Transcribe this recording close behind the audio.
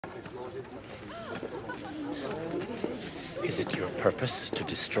Is it your purpose to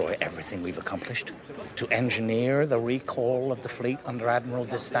destroy everything we've accomplished? To engineer the recall of the fleet under Admiral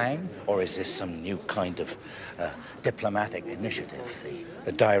D'Estaing? Or is this some new kind of diplomatic initiative?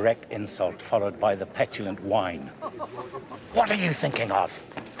 The direct insult followed by the petulant whine. What are you thinking of?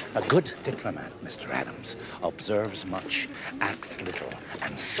 A good diplomat, Mr. Adams, observes much, acts little,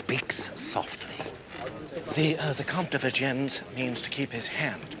 and speaks softly. The Comte de Vergennes means to keep his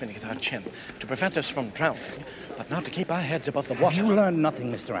hand beneath our chin, to prevent us from drowning, but not to keep our heads above the water. Have you learned nothing,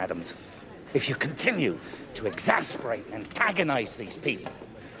 Mr. Adams? If you continue to exasperate and antagonize these people.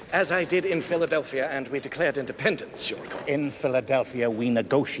 As I did in Philadelphia, and we declared independence, you'll recall. In Philadelphia, we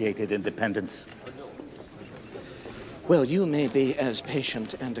negotiated independence. Well, you may be as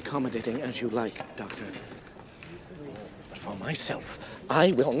patient and accommodating as you like, Doctor. But for myself,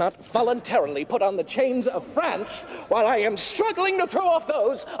 I will not voluntarily put on the chains of France while I am struggling to throw off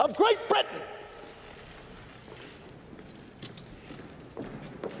those of Great Britain.